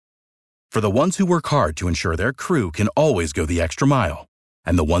For the ones who work hard to ensure their crew can always go the extra mile,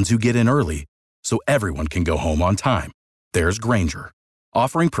 and the ones who get in early so everyone can go home on time, there's Grainger,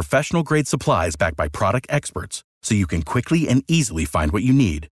 offering professional-grade supplies backed by product experts so you can quickly and easily find what you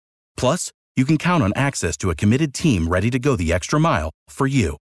need. Plus, you can count on access to a committed team ready to go the extra mile for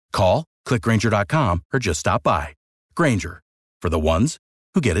you. Call, click Grainger.com, or just stop by. Grainger, for the ones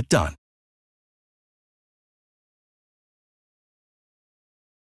who get it done.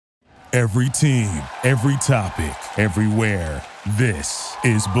 Every team, every topic, everywhere. This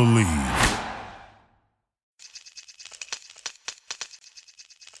is Believe.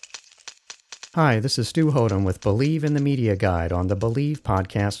 Hi, this is Stu Hodem with Believe in the Media Guide on the Believe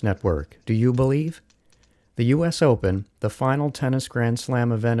Podcast Network. Do you believe? The U.S. Open, the final tennis Grand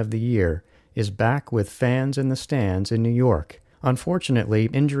Slam event of the year, is back with fans in the stands in New York. Unfortunately,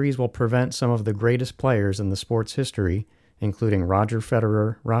 injuries will prevent some of the greatest players in the sport's history, including Roger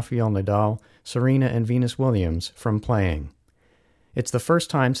Federer, Rafael Nadal, Serena, and Venus Williams, from playing. It's the first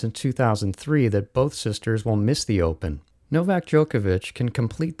time since 2003 that both sisters will miss the Open. Novak Djokovic can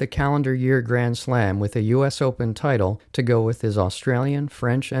complete the calendar year Grand Slam with a U.S. Open title to go with his Australian,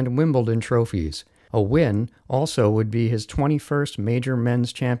 French, and Wimbledon trophies. A win also would be his 21st major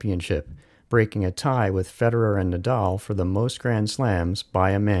men's championship, breaking a tie with Federer and Nadal for the most Grand Slams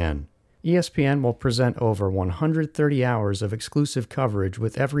by a man. ESPN will present over 130 hours of exclusive coverage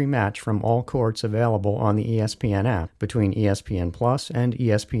with every match from all courts available on the ESPN app between ESPN Plus and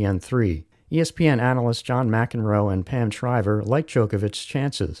ESPN3. ESPN analysts John McEnroe and Pam Shriver like Djokovic's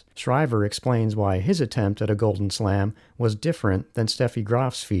chances. Shriver explains why his attempt at a Golden Slam was different than Steffi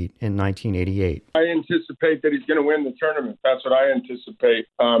Graf's feat in 1988. I anticipate that he's going to win the tournament. That's what I anticipate.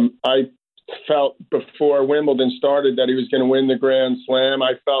 I felt before Wimbledon started that he was going to win the Grand Slam.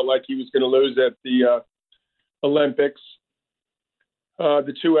 I felt like he was going to lose at the Olympics,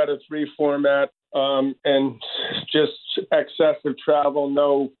 the 2 out of 3 format, and just excessive travel,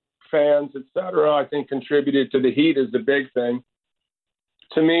 no fans, etc. I think contributed to the heat is the big thing.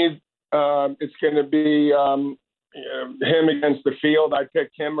 To me, it's going to be him against the field. I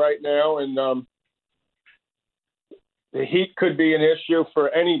picked him right now, and the heat could be an issue for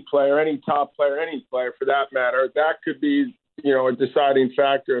any player, any top player, any player for that matter. That could be, a deciding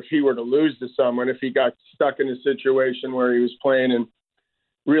factor if he were to lose to someone, if he got stuck in a situation where he was playing in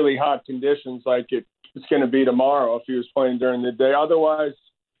really hot conditions like it's going to be tomorrow if he was playing during the day. Otherwise,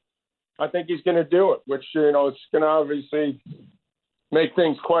 I think he's going to do it, which, it's going to obviously make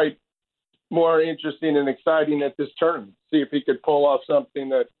things quite more interesting and exciting at this tournament. See if he could pull off something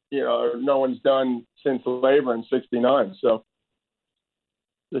that, no one's done since Laver in '69. So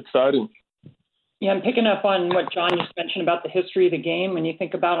it's exciting. Yeah, I'm picking up on what John just mentioned about the history of the game. When you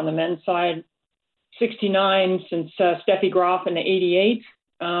think about on the men's side, '69 since Steffi Graf in the '88,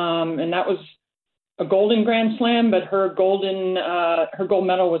 and that was a Golden Grand Slam, but her gold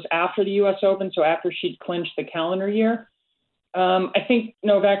medal was after the U.S. Open, so after she'd clinched the calendar year. I think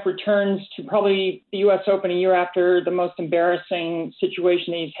Novak returns to probably the U.S. Open a year after the most embarrassing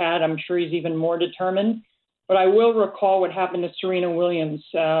situation that he's had. I'm sure he's even more determined. But I will recall what happened to Serena Williams,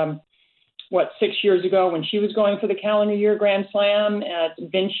 6 years ago when she was going for the calendar year Grand Slam at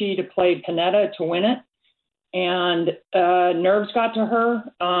Vinci to play Panetta to win it. And nerves got to her.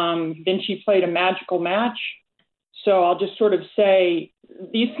 Vinci played a magical match. So I'll just sort of say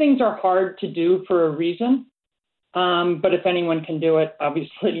these things are hard to do for a reason. But if anyone can do it,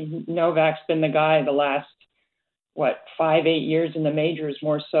 obviously Novak's been the guy the last, 5-8 years in the majors,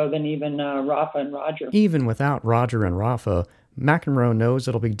 more so than even Rafa and Roger. Even without Roger and Rafa, McEnroe knows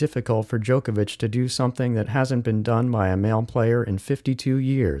it'll be difficult for Djokovic to do something that hasn't been done by a male player in 52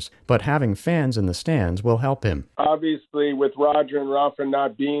 years, but having fans in the stands will help him. Obviously, with Roger and Rafa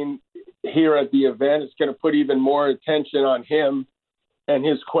not being here at the event, it's going to put even more attention on him and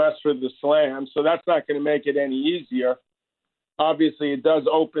his quest for the slam. So that's not going to make it any easier. Obviously, it does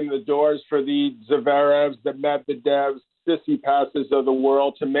open the doors for the Zverevs, the Medvedevs, Tsitsipas's of the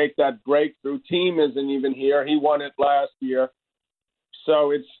world to make that breakthrough. Team isn't even here. He won it last year. So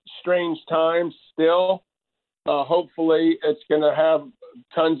it's strange times still. Hopefully, it's going to have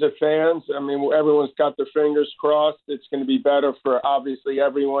tons of fans. I mean, everyone's got their fingers crossed. It's going to be better for obviously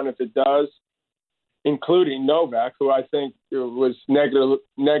everyone if it does, including Novak, who I think was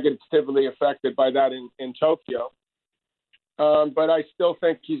negatively affected by that in Tokyo. But I still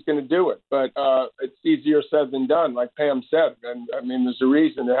think he's going to do it. But it's easier said than done, like Pam said. And, I mean, there's a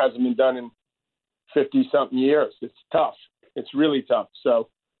reason it hasn't been done in 50-something years. It's tough. It's really tough. So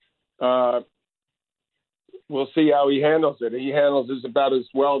we'll see how he handles it. He handles this about as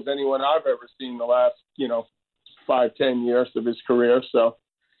well as anyone I've ever seen the last, 5-10 years of his career. So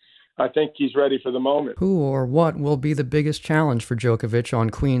I think he's ready for the moment. Who or what will be the biggest challenge for Djokovic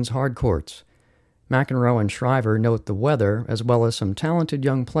on Queen's hard courts? McEnroe and Shriver note the weather, as well as some talented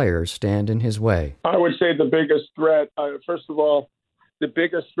young players, stand in his way. I would say the biggest threat, first of all, the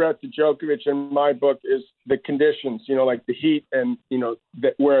biggest threat to Djokovic in my book is the conditions, like the heat and,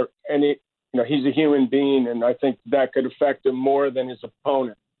 he's a human being, and I think that could affect him more than his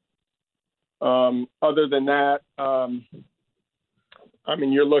opponent. Other than that,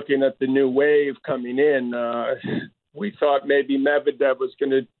 you're looking at the new wave coming in. We thought maybe Medvedev was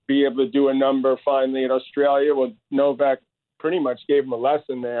going to be able to do a number finally in Australia. Well, Novak pretty much gave him a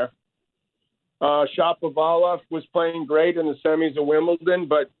lesson there. Shapovalov was playing great in the semis of Wimbledon,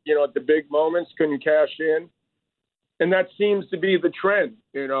 but, at the big moments couldn't cash in. And that seems to be the trend.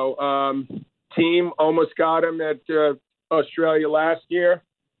 Team almost got him at Australia last year.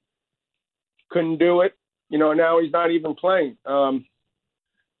 Couldn't do it. Now he's not even playing.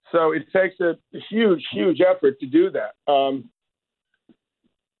 So it takes a huge, huge effort to do that.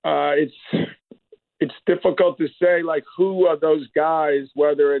 It's difficult to say, who are those guys,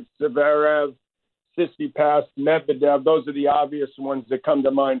 whether it's Zverev, Tsitsipas, Medvedev. Those are the obvious ones that come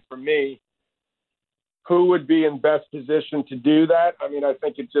to mind for me. Who would be in best position to do that? I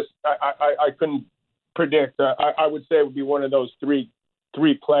think it just I couldn't predict. I would say it would be one of those three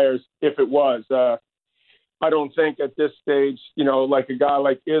players if it was. I don't think at this stage, like a guy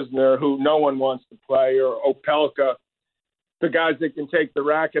like Isner, who no one wants to play, or Opelka, the guys that can take the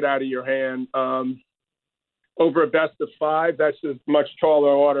racket out of your hand, over a best of five, that's a much taller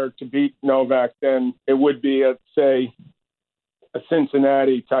order to beat Novak than it would be at, say, a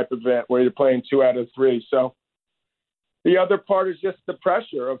Cincinnati type event where you're playing 2 out of 3. So the other part is just the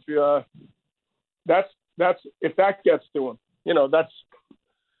pressure of that's if that gets to him, that's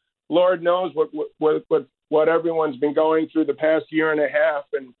Lord knows what everyone's been going through the past year and a half,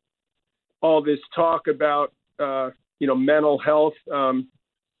 and all this talk about mental health.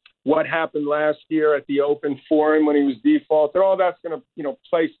 What happened last year at the Open for him when he was defaulted, all that's going to,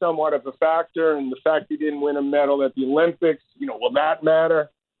 play somewhat of a factor. And the fact he didn't win a medal at the Olympics, will that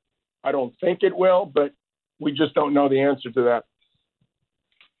matter? I don't think it will, but we just don't know the answer to that.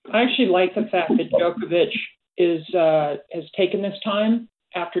 I actually like the fact that Djokovic has taken this time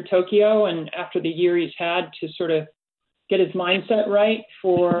after Tokyo and after the year he's had to sort of get his mindset right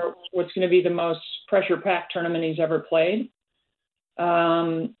for what's going to be the most pressure-packed tournament he's ever played.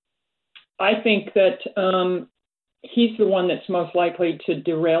 I think that he's the one that's most likely to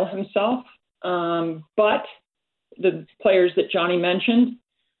derail himself. But the players that Johnny mentioned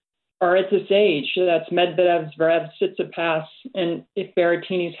are at this age. So that's Medvedev, Zverev, Tsitsipas, and if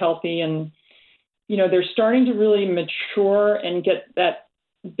Berrettini's healthy. And, they're starting to really mature and get that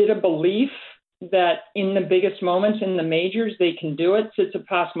bit of belief that in the biggest moments in the majors, they can do it.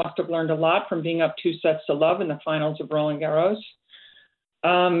 Tsitsipas must have learned a lot from being up 2-0 in the finals of Roland Garros.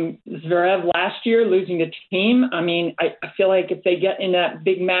 Zverev last year losing to Thiem. I feel like if they get in that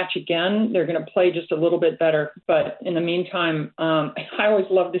big match again, they're going to play just a little bit better. But in the meantime, I always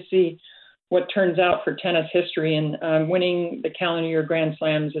love to see what turns out for tennis history, and winning the calendar year Grand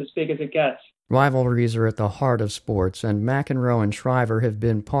Slams as big as it gets. Rivalries are at the heart of sports, and McEnroe and Shriver have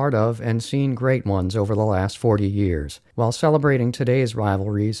been part of and seen great ones over the last 40 years. While celebrating today's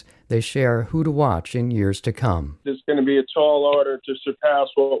rivalries, they share who to watch in years to come. It's going to be a tall order to surpass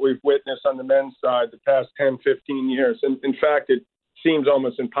what we've witnessed on the men's side the past 10, 15 years. And in fact, it seems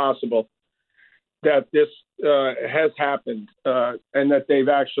almost impossible that this has happened and that they've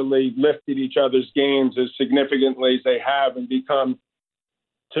actually lifted each other's games as significantly as they have and become,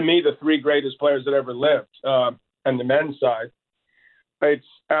 to me, the 3 greatest players that ever lived on the men's side. It's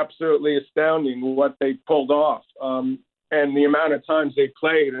absolutely astounding what they pulled off and the amount of times they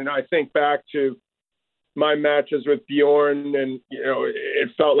played. And I think back to my matches with Bjorn, and, it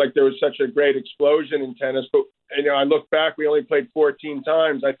felt like there was such a great explosion in tennis. But, I look back, we only played 14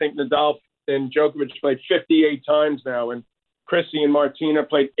 times. I think Nadal and Djokovic played 58 times now, and Chrissy and Martina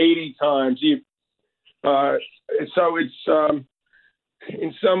played 80 times. So it's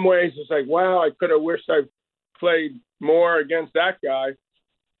in some ways, it's like, wow, I could have wished I played more against that guy.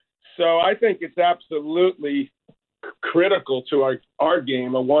 So I think it's absolutely critical to our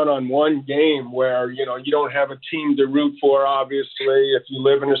game, a one-on-one game where, you don't have a team to root for, obviously, if you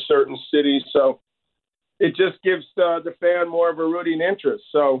live in a certain city. So it just gives the fan more of a rooting interest.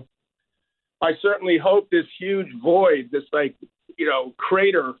 So I certainly hope this huge void, this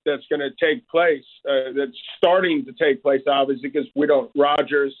crater that's going to take place, that's starting to take place, obviously, because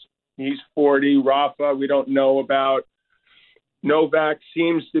Rogers, he's 40, Rafa, we don't know about. Novak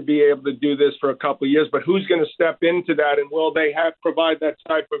seems to be able to do this for a couple of years, but who's going to step into that? And will they provide that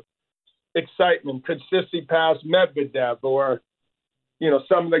type of excitement. Could Sissy pass Medvedev, or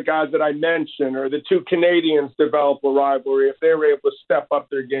some of the guys that I mentioned, or the two Canadians develop a rivalry if they were able to step up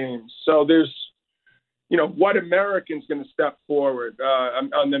their games? So there's, what American's going to step forward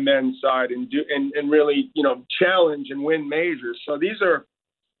on the men's side and do and really, challenge and win majors. So these are,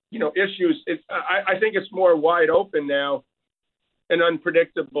 issues. I think it's more wide open now and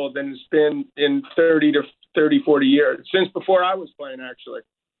unpredictable than it's been in 40 years, since before I was playing, actually.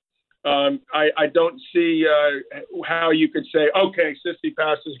 I don't see how you could say, okay,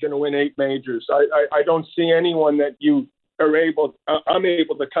 Tsitsipas is going to win 8 majors. I don't see anyone that I'm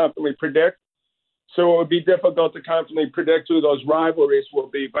able to confidently predict. So it would be difficult to confidently predict who those rivalries will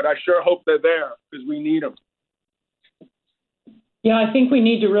be, but I sure hope they're there because we need them. Yeah, I think we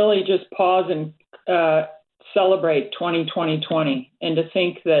need to really just pause and celebrate 2020 and to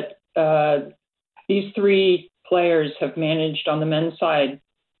think that these 3 players have managed on the men's side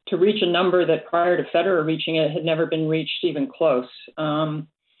to reach a number that prior to Federer reaching it had never been reached even close.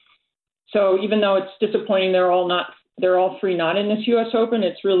 So even though it's disappointing they're all 3 not in this U.S. Open,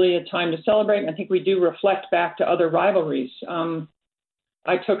 it's really a time to celebrate. And I think we do reflect back to other rivalries.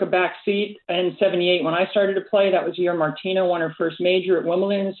 I took a back seat in 78 when I started to play. That was the year Martina won her first major at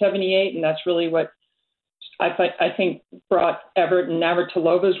Wimbledon in 78. And that's really what I think brought Everett and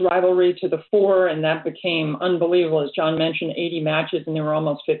Navratilova's rivalry to the fore. And that became unbelievable. As John mentioned, 80 matches, and they were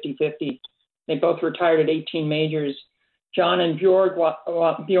almost 50-50. They both retired at 18 majors. John and Bjorn,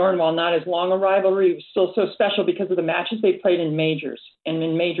 while not as long a rivalry, was still so special because of the matches they played in majors and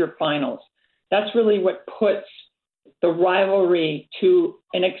in major finals. That's really what puts the rivalry to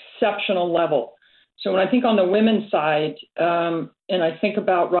an exceptional level. So when I think on the women's side, and I think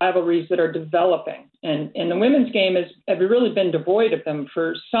about rivalries that are developing, and the women's game have really been devoid of them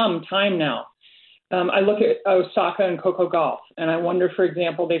for some time now. I look at Osaka and Coco Gauff, and I wonder, for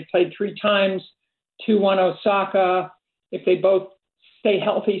example, they've played 3 times, 2-1 Osaka. If they both stay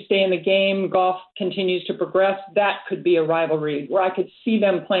healthy, stay in the game, Gauff continues to progress, that could be a rivalry where I could see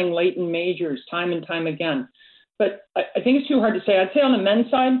them playing late in majors time and time again. But I think it's too hard to say. I'd say on the men's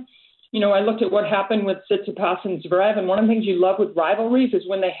side, I looked at what happened with Tsitsipas and Zverev, and one of the things you love with rivalries is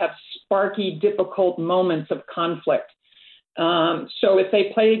when they have sparky, difficult moments of conflict. So if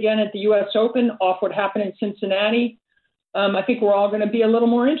they play again at the U.S. Open, off what happened in Cincinnati, I think we're all going to be a little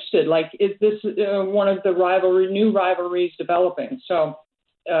more interested. Like, is this one of the new rivalries developing? So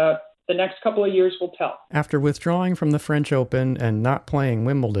the next couple of years will tell. After withdrawing from the French Open and not playing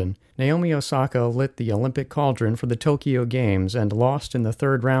Wimbledon, Naomi Osaka lit the Olympic cauldron for the Tokyo Games and lost in the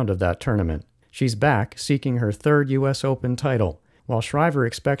 3rd round of that tournament. She's back, seeking her 3rd U.S. Open title. While Shriver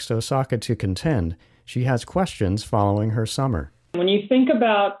expects Osaka to contend, she has questions following her summer. When you think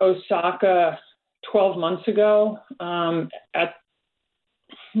about Osaka 12 months ago,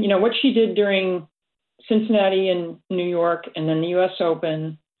 what she did during Cincinnati and New York and then the U.S.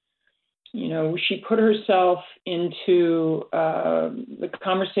 Open, she put herself into the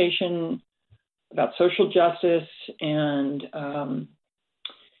conversation about social justice, and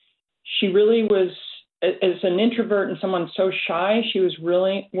she really was, as an introvert and someone so shy, she was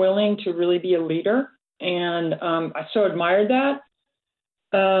really willing to really be a leader, and I so admired that.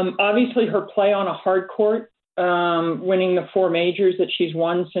 Obviously, her play on a hard court, winning the 4 majors that she's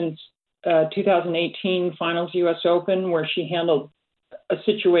won since 2018 Finals U.S. Open, where she handled a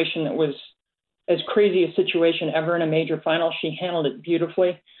situation that was as crazy a situation ever in a major final. She handled it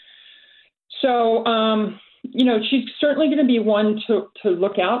beautifully. So, she's certainly going to be one to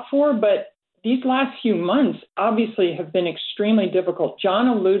look out for, but these last few months obviously have been extremely difficult. John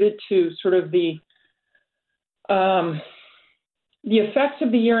alluded to sort of the effects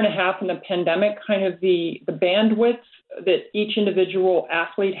of the year and a half in the pandemic, kind of the bandwidth that each individual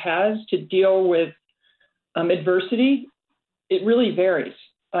athlete has to deal with adversity. It really varies.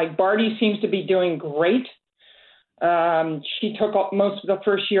 Like, Barty seems to be doing great. She took most of the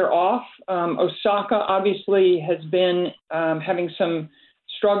first year off. Osaka obviously has been having some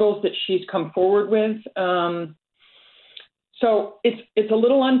struggles that she's come forward with. So it's a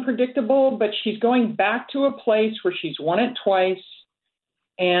little unpredictable, but she's going back to a place where she's won it twice.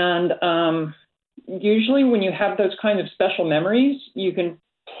 And usually when you have those kind of special memories, you can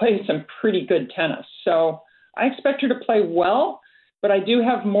play some pretty good tennis. So I expect her to play well, but I do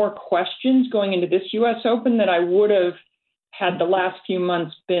have more questions going into this U.S. Open than I would have had the last few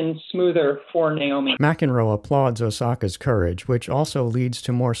months been smoother for Naomi. McEnroe applauds Osaka's courage, which also leads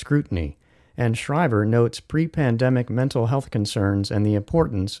to more scrutiny. And Shriver notes pre-pandemic mental health concerns and the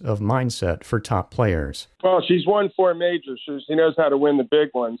importance of mindset for top players. Well, she's won 4 majors, so she knows how to win the big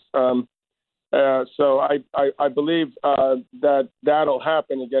ones. So I believe that that'll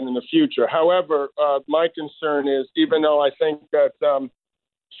happen again in the future. However, my concern is, even though I think that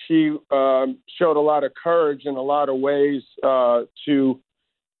she showed a lot of courage in a lot of ways to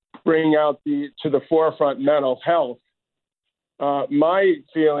bring out to the forefront mental health, my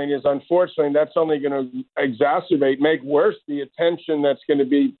feeling is, unfortunately, that's only going to make worse the attention that's going to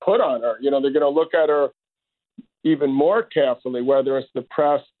be put on her. They're going to look at her even more carefully, whether it's the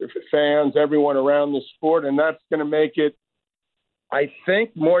press, the fans, everyone around the sport, and that's going to make it, I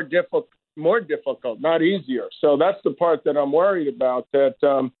think, more difficult, not easier. So that's the part that I'm worried about,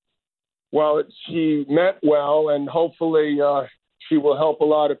 that while she meant well, and hopefully she will help a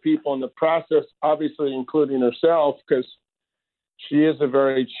lot of people in the process, obviously including herself, because she is a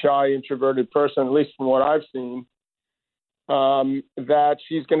very shy, introverted person, at least from what I've seen, that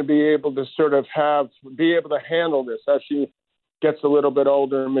she's going to be able to handle this as she gets a little bit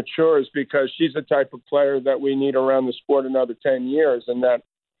older and matures, because she's the type of player that we need around the sport another 10 years, and that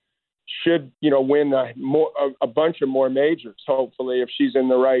should, win a bunch of more majors, hopefully, if she's in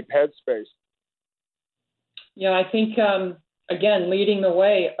the right headspace. Yeah, I think, again, leading the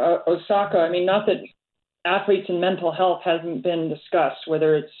way, Osaka, I mean, not that athletes and mental health hasn't been discussed,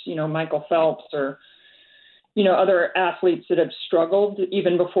 whether it's, Michael Phelps or, other athletes that have struggled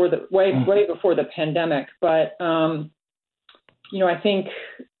even before way before the pandemic. But, I think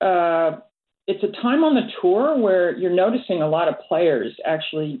it's a time on the tour where you're noticing a lot of players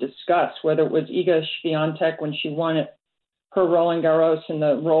actually discuss, whether it was Iga Swiatek when she won her Roland Garros and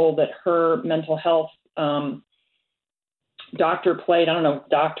the role that her mental health doctor played,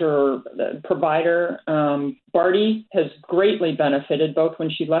 doctor or provider. Barty has greatly benefited, both when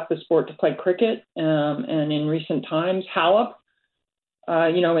she left the sport to play cricket and in recent times. Halep,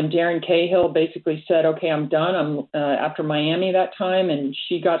 and Darren Cahill basically said, okay, I'm done. I'm after Miami that time, and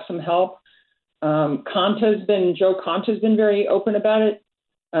she got some help. Joe Conta's been very open about it.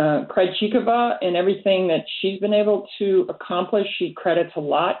 Krejcikova and everything that she's been able to accomplish, she credits a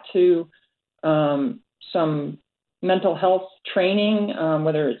lot to some mental health training,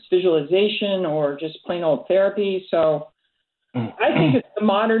 whether it's visualization or just plain old therapy. So I think it's the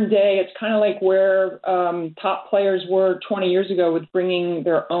modern day. It's kind of like where top players were 20 years ago with bringing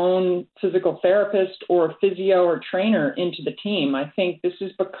their own physical therapist or physio or trainer into the team. I think this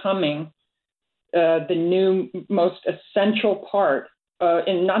is becoming the new most essential part,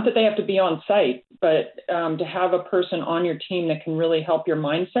 and not that they have to be on site, but to have a person on your team that can really help your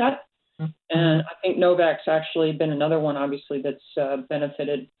mindset. And I think Novak's actually been another one, obviously, that's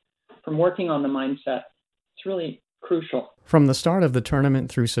benefited from working on the mindset. It's really crucial. From the start of the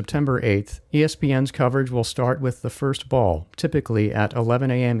tournament through September 8th, ESPN's coverage will start with the first ball, typically at 11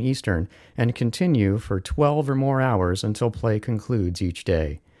 a.m. Eastern, and continue for 12 or more hours until play concludes each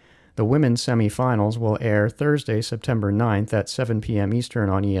day. The women's semifinals will air Thursday, September 9th at 7 p.m. Eastern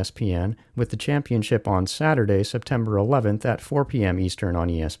on ESPN, with the championship on Saturday, September 11th at 4 p.m. Eastern on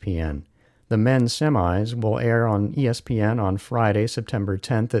ESPN. The men's semis will air on ESPN on Friday, September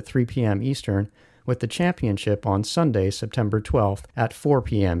 10th at 3 p.m. Eastern, with the championship on Sunday, September 12th at 4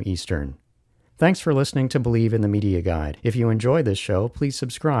 p.m. Eastern. Thanks for listening to Believe in the Media Guide. If you enjoy this show, please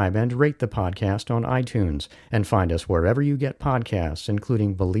subscribe and rate the podcast on iTunes, and find us wherever you get podcasts,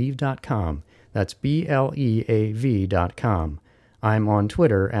 including Believe.com. That's BLEAV.com. I'm on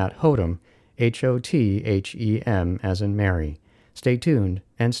Twitter at Hodem, HOTHEM as in Mary. Stay tuned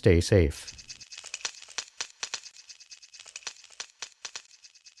and stay safe.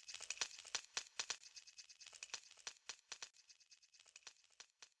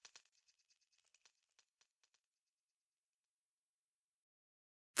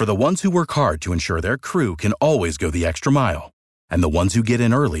 For the ones who work hard to ensure their crew can always go the extra mile, and the ones who get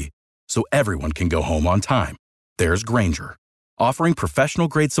in early so everyone can go home on time, there's Grainger, offering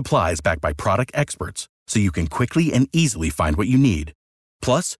professional-grade supplies backed by product experts so you can quickly and easily find what you need.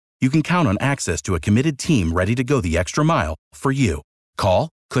 Plus, you can count on access to a committed team ready to go the extra mile for you. Call,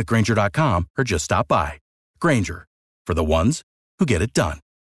 click Grainger.com, or just stop by. Grainger, for the ones who get it done.